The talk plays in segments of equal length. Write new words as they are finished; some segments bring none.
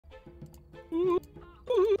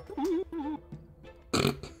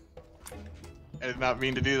I did not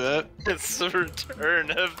mean to do that. It's the return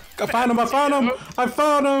of I found him! I found him! I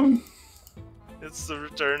found him! It's the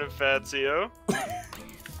return of Fazio.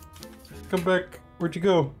 Come back. Where'd you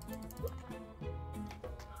go?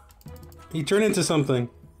 He turned into something.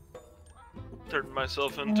 Turned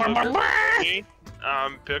myself into a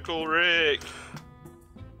I'm Pickle Rick.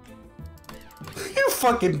 You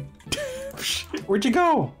fucking... Where'd you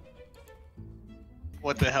go?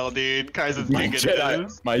 What the hell, dude? Kaiser's My being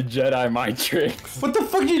Jedi mind tricks. What the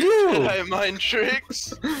fuck did you do? Jedi mind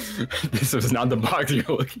tricks. This was not the box you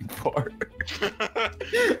were looking for.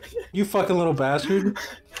 You fucking little bastard.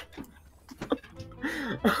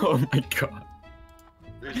 Oh my god.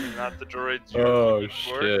 These are not the droids you're Oh looking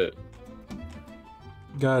for. shit.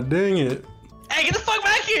 God dang it. Hey, get the fuck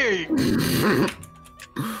back here!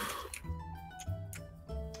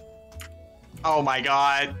 Oh my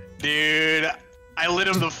god, dude. I lit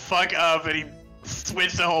him the fuck up and he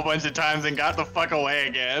switched a whole bunch of times and got the fuck away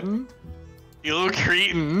again. You little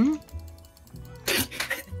cretin.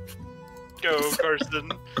 Go,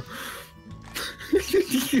 Carson.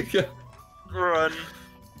 Run.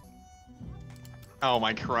 Oh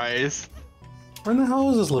my Christ. Where in the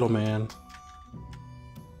hell is this little man?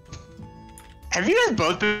 Have you guys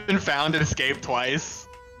both been found and escaped twice?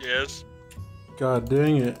 Yes. God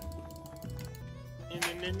dang it.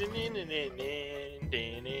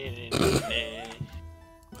 Hey,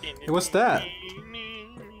 what's that?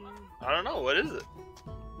 I don't know. What is it?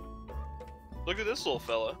 Look at this little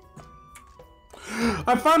fella.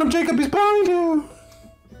 I found him, Jacob. He's behind you.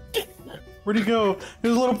 Where'd he go?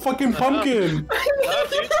 His little fucking pumpkin.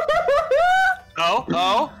 Oh.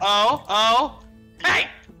 Hey!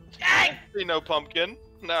 Hey! See no pumpkin.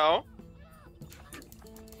 No.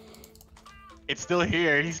 It's still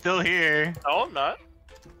here. He's still here. No, I'm not.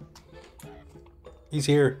 He's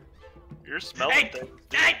here. You're smelling Hey! things.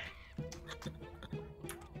 Hey!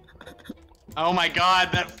 Oh my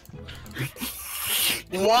god, that...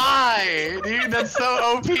 Why? Dude, that's so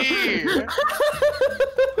OP! It's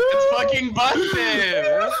fucking busted!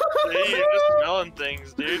 See, you're just smelling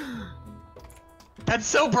things, dude. That's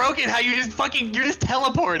so broken how you just fucking... You're just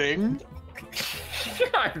teleporting!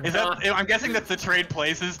 Is that... I'm guessing that's the trade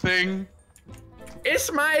places thing? It's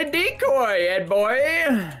my decoy, Ed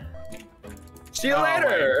boy. See you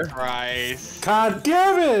later. Oh my Christ. God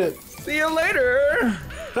damn it! See you later.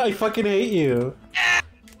 I fucking hate you.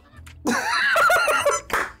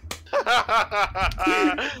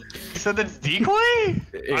 You said that's decoy?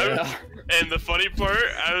 Yeah. And the funny part,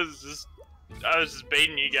 I was just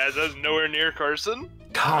baiting you guys. I was nowhere near Carson.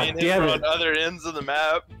 God And damn him it. on other ends of the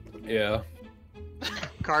map. Yeah.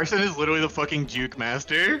 Carson is literally the fucking juke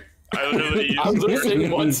master. I literally I was used literally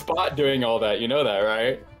in one spot doing all that. You know that,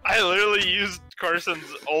 right? I literally used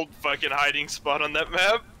Carson's old fucking hiding spot on that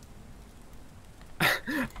map.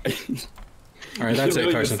 Alright, that's You it,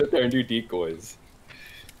 really Carson. just sit there and do decoys.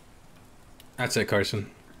 That's it, Carson.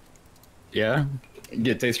 Yeah.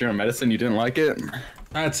 Get taste your own medicine. You didn't like it.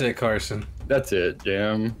 That's it, Carson. That's it,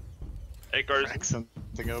 Jam. Hey, Carson. Crack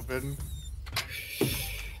something open.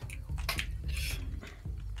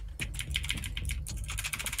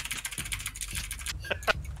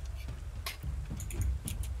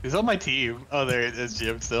 Who's on my team? Oh, there it is,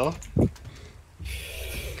 Jim, still.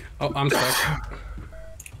 Oh, I'm stuck.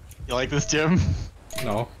 You like this, Jim?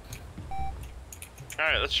 No.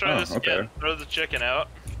 Alright, let's try this again. Okay. Throw the chicken out.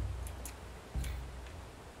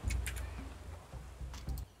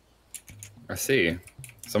 I see.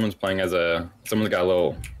 Someone's playing as someone's got a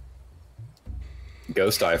little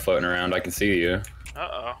ghost eye floating around. I can see you.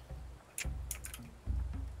 Uh-oh.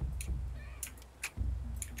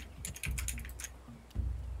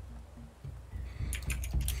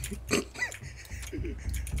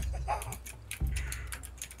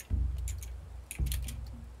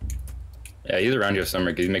 Yeah, he's around you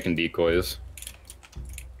somewhere because he's making decoys.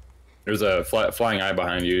 There's a flying eye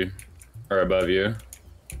behind you, or above you.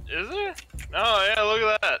 Is there? Oh, yeah, look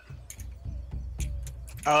at that.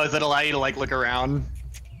 Oh, does that allow you to, like, look around?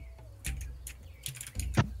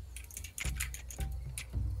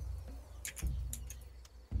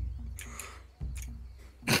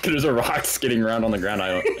 There's a rock skidding around on the ground.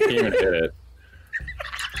 I can't even hit it.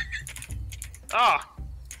 Ah!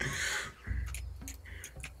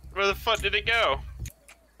 Where the fuck did it go?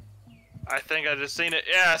 I think I just seen it.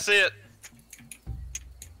 Yeah, I see it.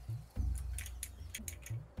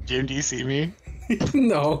 Jim, do you see me?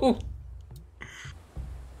 No.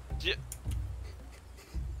 Yeah.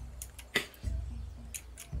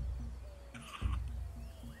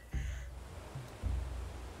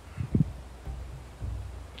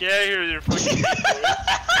 Get out of here with your fucking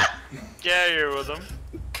decoys. Get out of here with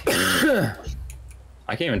them.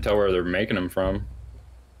 I can't even tell where they're making them from.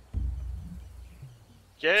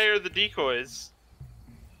 Get out of here with the decoys.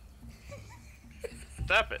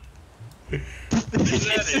 Stop it. He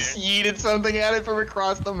just yeeted something at it from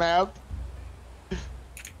across the map.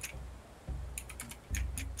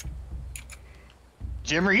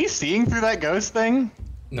 Jim, are you seeing through that ghost thing?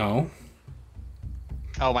 No.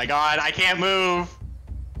 Oh my god, I can't move.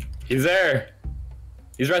 He's there.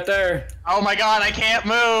 He's right there. Oh my god, I can't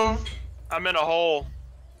move. I'm in a hole.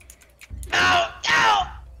 No, no.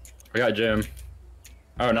 I got Jim.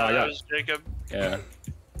 Oh no, I That got. was Jacob. Yeah.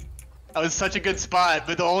 That was such a good spot,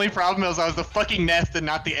 but the only problem is I was the fucking nest and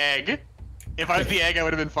not the egg. If I was the egg, I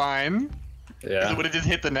would have been fine. 'Cause Yeah. it would have just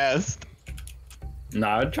hit the nest.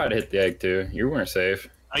 Nah, I'd try to hit the egg too. You weren't safe.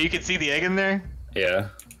 Oh, you could see the egg in there? Yeah.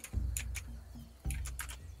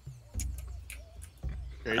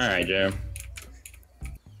 Alright, Jim.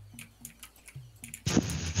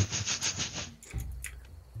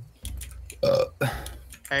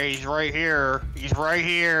 Hey, he's right here. He's right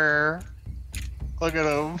here. Look at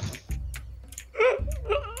him.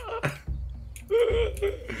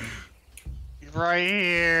 He's right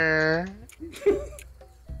here.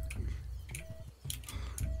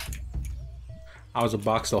 I was a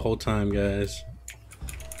box the whole time, guys.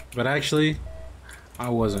 But actually, I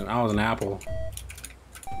wasn't. I was an apple.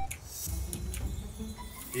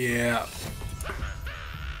 Yeah.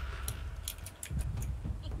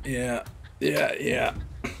 Yeah. Yeah, yeah.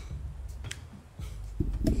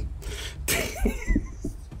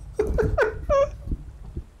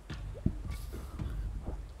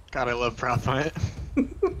 God, I love Prop Hunt.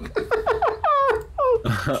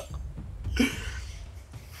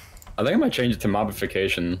 I think I might change it to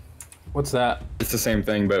mobification. What's that? It's the same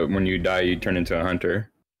thing, but when you die, you turn into a hunter.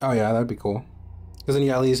 Oh yeah, that'd be cool. Because then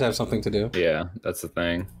you at least have something to do. Yeah, that's the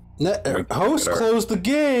thing. Host closed the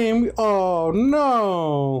game. Oh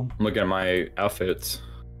no! I'm looking at my outfits.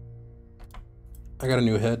 I got a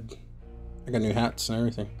new head. I got new hats and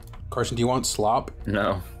everything. Carson, do you want slop?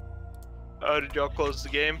 No. Oh, did y'all close the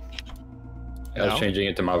game? I was No. changing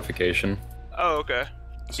it to modification. Oh, okay.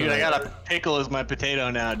 So, Dude, I got a pickle as my potato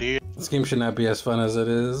now, dude. This game should not be as fun as it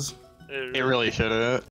is. It really should've.